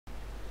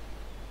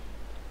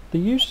The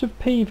use of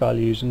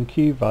p-values and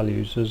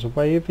q-values as a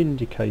way of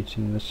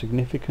indicating the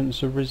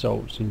significance of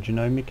results in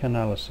genomic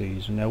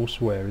analyses and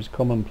elsewhere is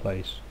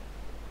commonplace.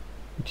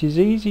 It is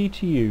easy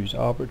to use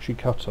arbitrary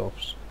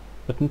cutoffs,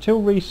 but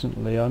until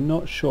recently I'm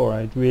not sure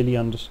I'd really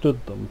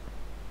understood them.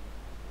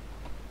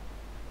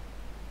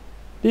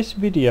 This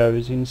video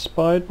is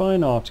inspired by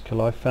an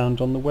article I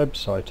found on the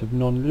website of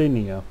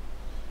Nonlinear,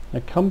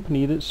 a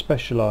company that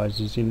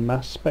specialises in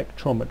mass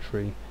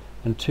spectrometry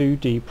and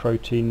 2D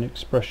protein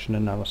expression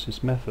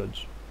analysis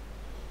methods.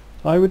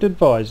 I would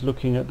advise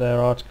looking at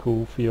their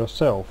article for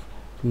yourself,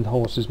 from the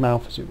horse's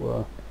mouth as it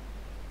were.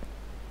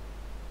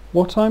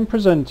 What I'm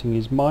presenting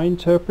is my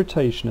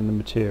interpretation of the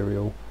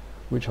material,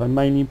 which I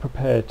mainly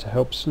prepared to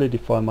help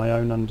solidify my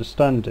own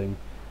understanding,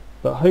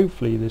 but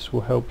hopefully this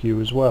will help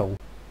you as well.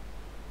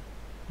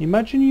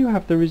 Imagine you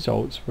have the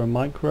results for a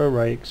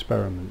microarray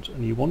experiment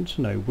and you want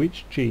to know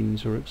which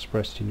genes are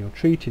expressed in your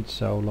treated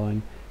cell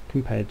line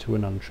compared to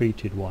an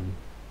untreated one.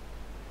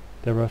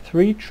 There are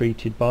 3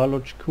 treated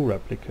biological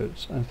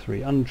replicates and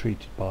 3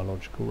 untreated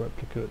biological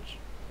replicates.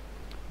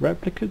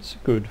 Replicates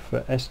are good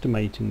for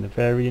estimating the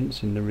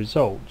variance in the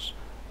results,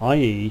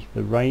 i.e.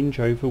 the range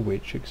over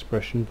which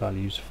expression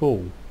values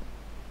fall.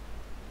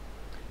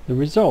 The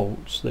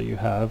results that you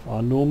have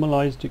are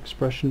normalized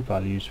expression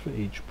values for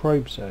each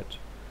probe set.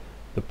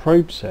 The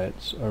probe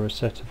sets are a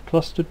set of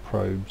clustered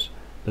probes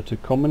that are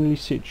commonly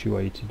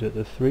situated at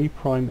the 3'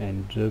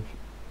 end of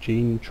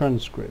gene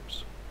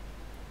transcripts.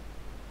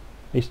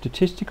 A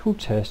statistical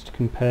test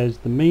compares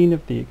the mean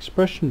of the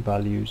expression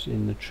values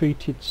in the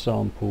treated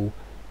sample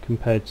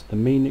compared to the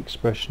mean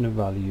expression of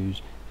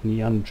values in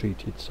the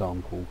untreated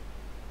sample.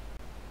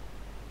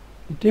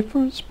 The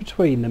difference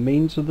between the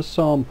means of the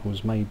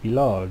samples may be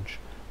large,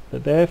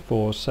 but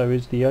therefore so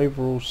is the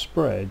overall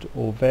spread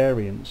or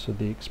variance of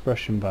the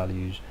expression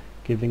values,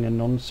 giving a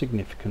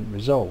non-significant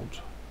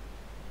result.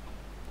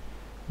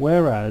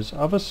 Whereas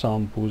other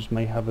samples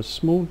may have a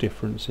small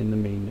difference in the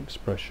mean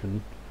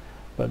expression,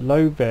 but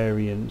low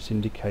variance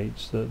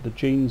indicates that the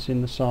genes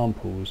in the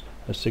samples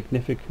are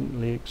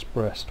significantly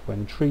expressed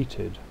when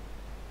treated.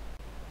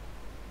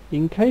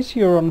 In case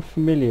you are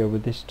unfamiliar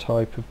with this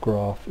type of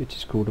graph, it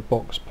is called a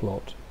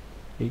boxplot.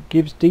 It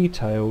gives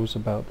details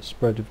about the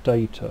spread of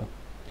data.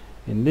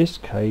 In this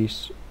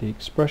case, the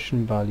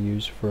expression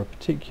values for a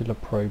particular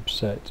probe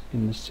set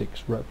in the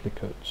 6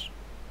 replicates.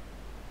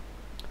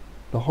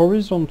 The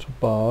horizontal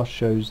bar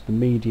shows the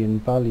median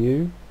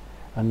value,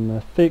 and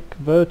the thick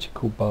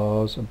vertical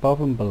bars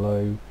above and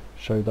below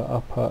show the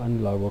upper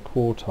and lower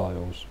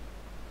quartiles.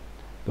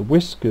 The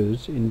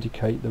whiskers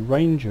indicate the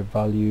range of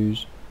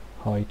values,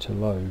 high to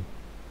low.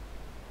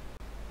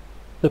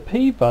 The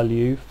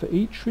p-value for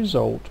each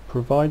result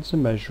provides a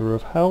measure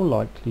of how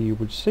likely you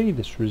would see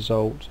this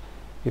result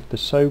if the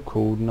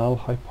so-called null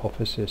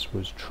hypothesis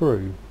was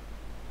true.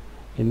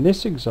 In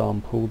this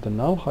example, the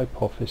null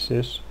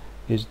hypothesis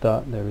is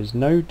that there is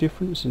no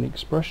difference in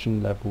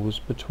expression levels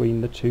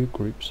between the 2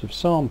 groups of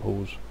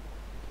samples.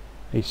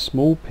 A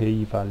small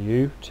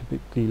p-value,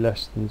 typically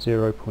less than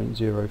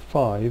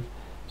 0.05,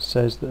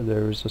 says that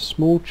there is a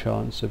small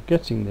chance of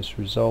getting this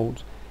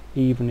result,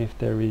 even if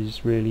there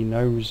is really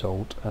no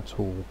result at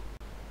all.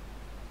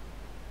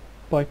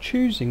 By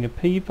choosing a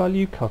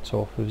p-value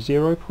cutoff of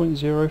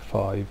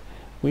 0.05,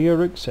 we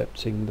are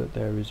accepting that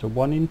there is a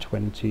 1 in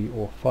 20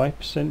 or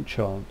 5%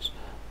 chance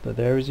that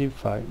there is in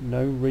fact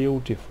no real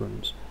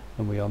difference,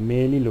 and we are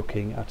merely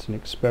looking at an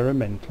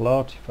experimental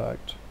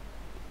artifact.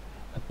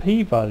 A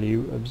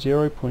p-value of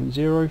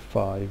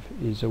 0.05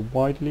 is a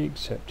widely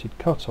accepted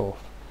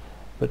cutoff,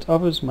 but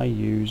others may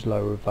use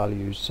lower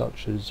values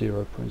such as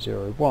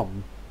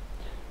 0.01,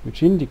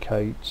 which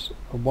indicates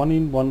a 1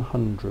 in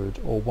 100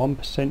 or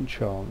 1%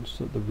 chance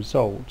that the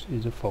result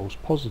is a false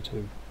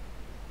positive.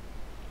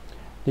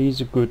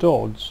 These are good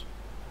odds,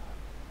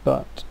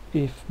 but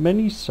if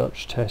many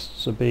such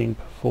tests are being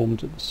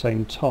performed at the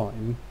same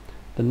time,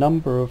 the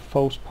number of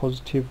false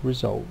positive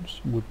results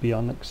would be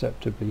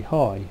unacceptably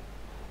high.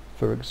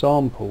 For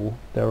example,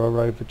 there are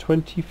over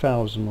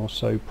 20,000 or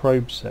so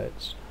probe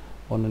sets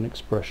on an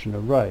expression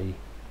array.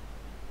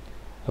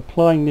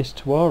 Applying this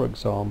to our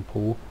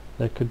example,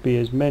 there could be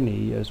as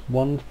many as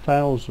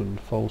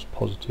 1,000 false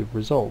positive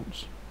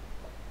results.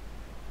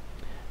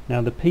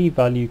 Now the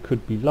p-value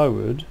could be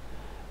lowered,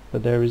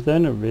 but there is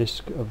then a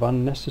risk of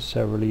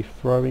unnecessarily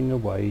throwing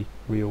away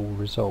real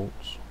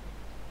results.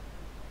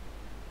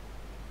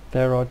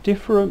 There are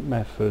different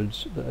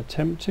methods that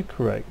attempt to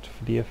correct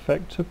for the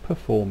effect of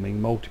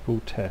performing multiple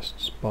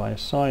tests by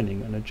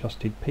assigning an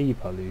adjusted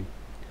p-value.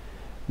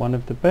 One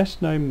of the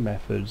best known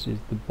methods is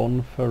the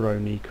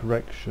Bonferroni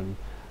correction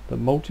that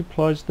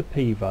multiplies the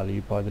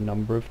p-value by the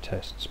number of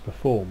tests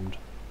performed.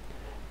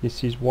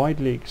 This is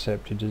widely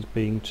accepted as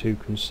being too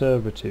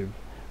conservative,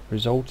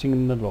 resulting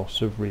in the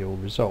loss of real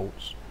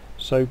results,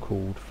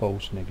 so-called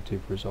false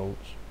negative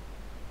results.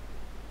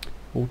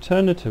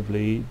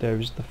 Alternatively, there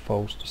is the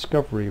false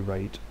discovery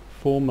rate,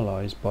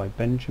 formalized by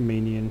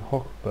Benjamini and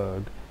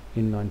Hochberg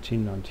in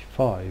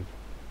 1995.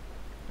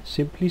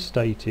 Simply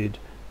stated,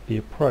 the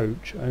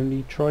approach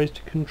only tries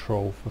to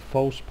control for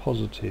false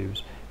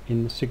positives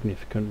in the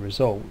significant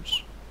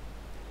results.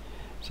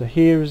 So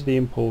here is the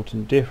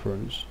important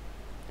difference.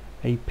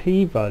 A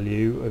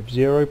p-value of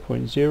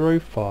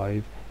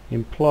 0.05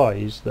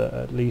 implies that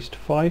at least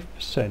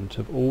 5%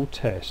 of all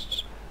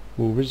tests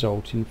will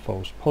result in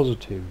false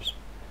positives,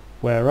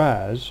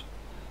 whereas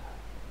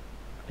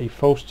a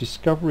false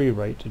discovery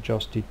rate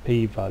adjusted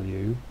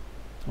p-value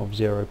of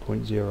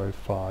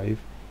 0.05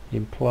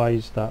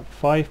 implies that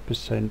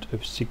 5%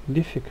 of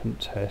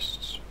significant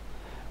tests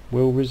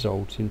will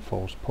result in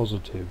false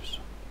positives.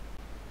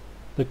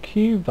 The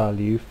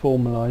Q-value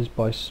formalised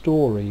by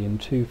Story in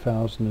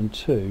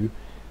 2002,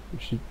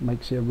 which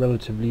makes it a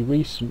relatively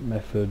recent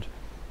method,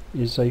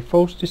 is a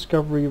false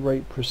discovery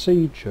rate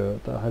procedure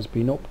that has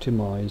been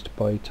optimised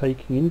by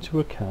taking into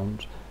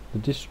account the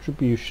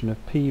distribution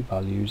of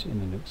p-values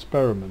in an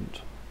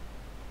experiment.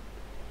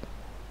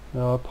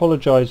 Now, I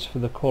apologise for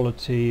the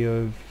quality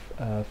of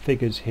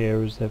figures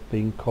here, as they've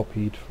been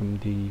copied from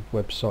the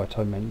website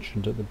I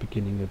mentioned at the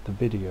beginning of the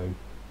video.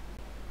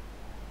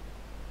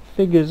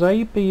 Figures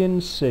A, B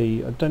and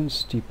C are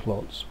density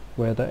plots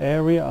where the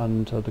area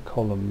under the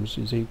columns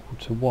is equal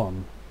to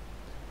 1.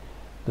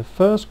 The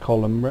first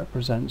column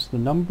represents the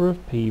number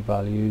of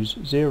p-values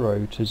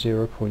 0 to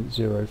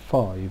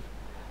 0.05,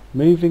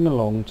 moving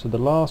along to the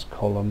last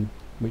column,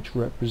 which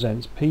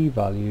represents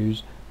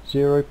p-values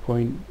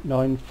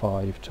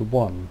 0.95 to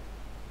 1.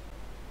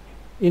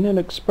 In an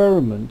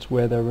experiment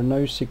where there are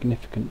no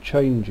significant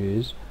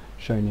changes,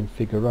 shown in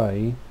figure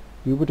A,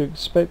 we would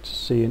expect to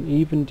see an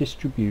even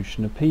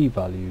distribution of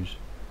p-values,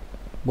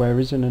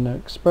 whereas in an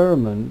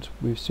experiment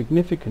with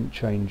significant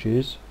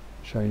changes,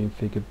 shown in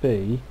figure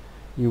B,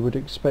 you would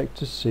expect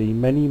to see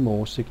many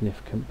more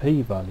significant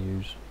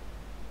p-values.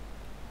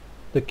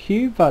 The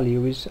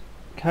Q-value is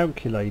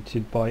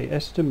calculated by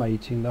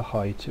estimating the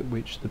height at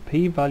which the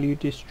p-value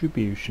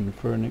distribution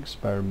for an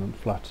experiment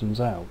flattens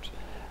out,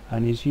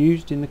 and is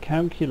used in the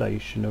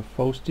calculation of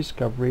false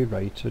discovery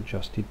rate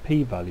adjusted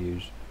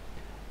p-values.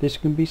 This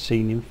can be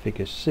seen in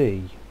figure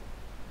C.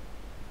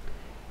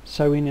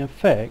 So in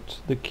effect,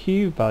 the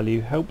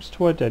Q-value helps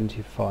to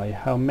identify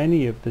how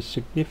many of the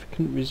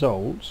significant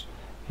results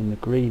in the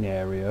green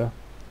area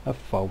are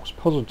false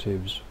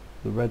positives,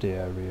 the red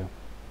area.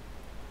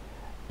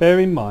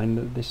 Bear in mind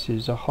that this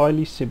is a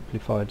highly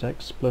simplified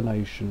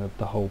explanation of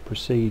the whole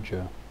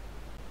procedure.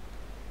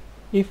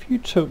 If you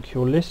took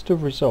your list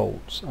of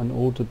results and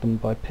ordered them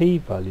by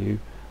p-value,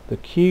 the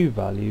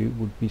Q-value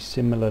would be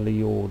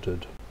similarly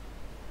ordered.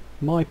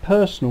 My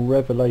personal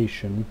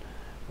revelation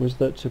was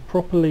that to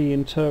properly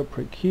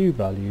interpret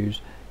Q-values,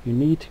 you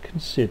need to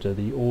consider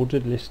the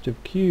ordered list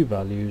of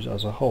Q-values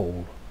as a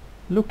whole.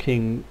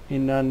 Looking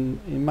in an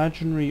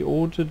imaginary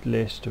ordered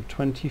list of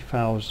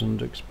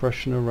 20,000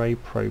 expression array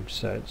probe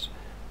sets,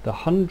 the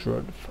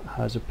 100th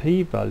has a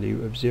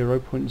p-value of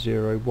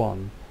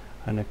 0.01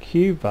 and a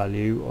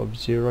Q-value of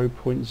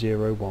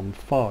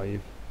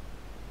 0.015.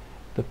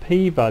 The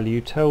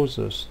p-value tells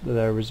us that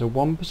there is a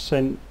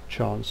 1%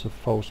 chance of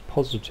false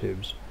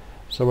positives,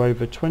 so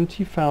over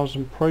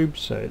 20,000 probe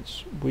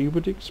sets we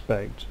would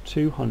expect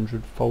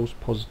 200 false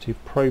positive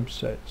probe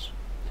sets,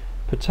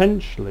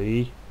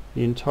 potentially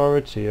the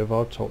entirety of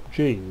our top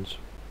genes.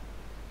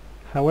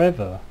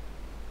 However,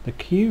 the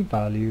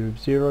Q-value of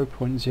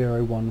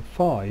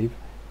 0.015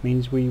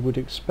 means we would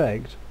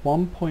expect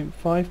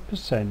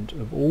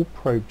 1.5% of all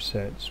probe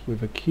sets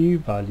with a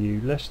Q-value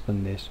less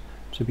than this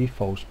to be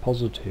false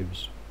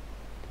positives.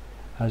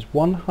 As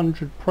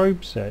 100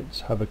 probe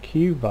sets have a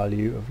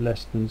Q-value of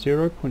less than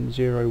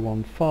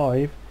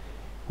 0.015,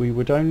 we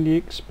would only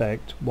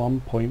expect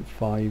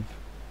 1.5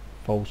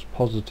 false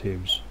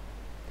positives.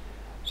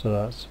 So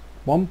that's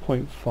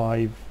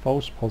 1.5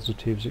 false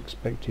positives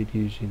expected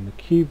using the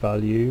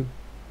Q-value,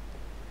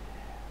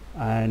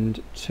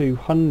 and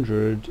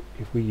 200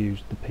 if we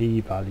use the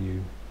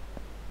p-value.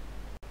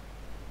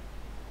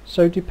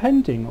 So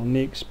depending on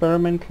the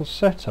experimental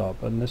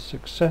setup and the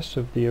success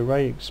of the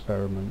array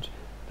experiment,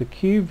 the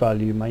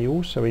Q-value may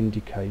also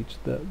indicate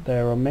that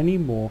there are many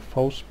more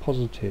false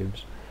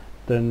positives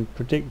than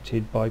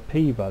predicted by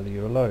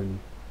p-value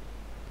alone.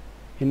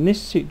 In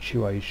this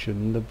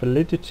situation, the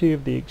validity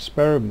of the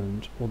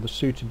experiment or the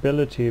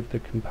suitability of the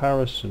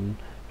comparison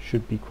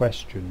should be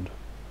questioned.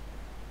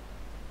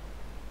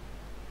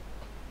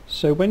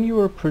 So when you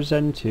are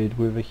presented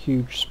with a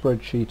huge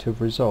spreadsheet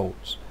of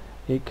results,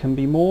 it can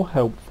be more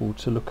helpful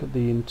to look at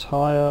the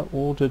entire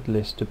ordered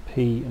list of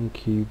p and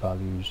q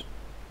values.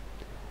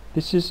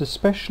 This is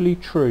especially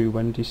true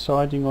when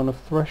deciding on a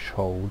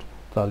threshold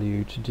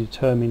value to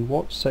determine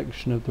what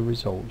section of the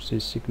results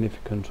is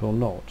significant or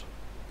not.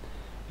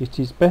 It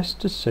is best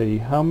to see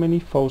how many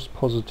false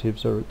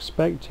positives are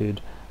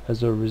expected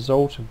as a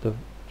result of the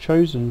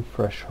chosen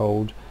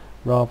threshold,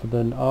 rather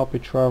than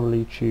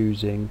arbitrarily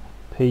choosing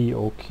p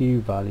or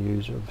q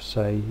values of,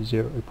 say,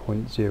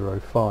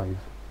 0.05.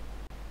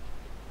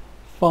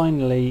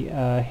 Finally,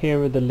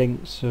 here are the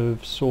links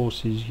of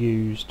sources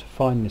used to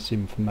find this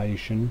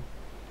information.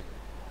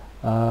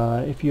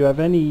 If you have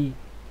any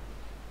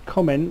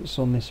comments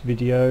on this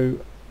video,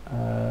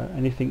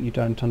 Anything you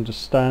don't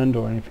understand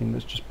or anything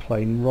that's just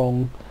plain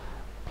wrong,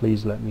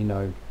 please let me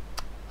know.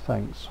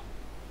 Thanks.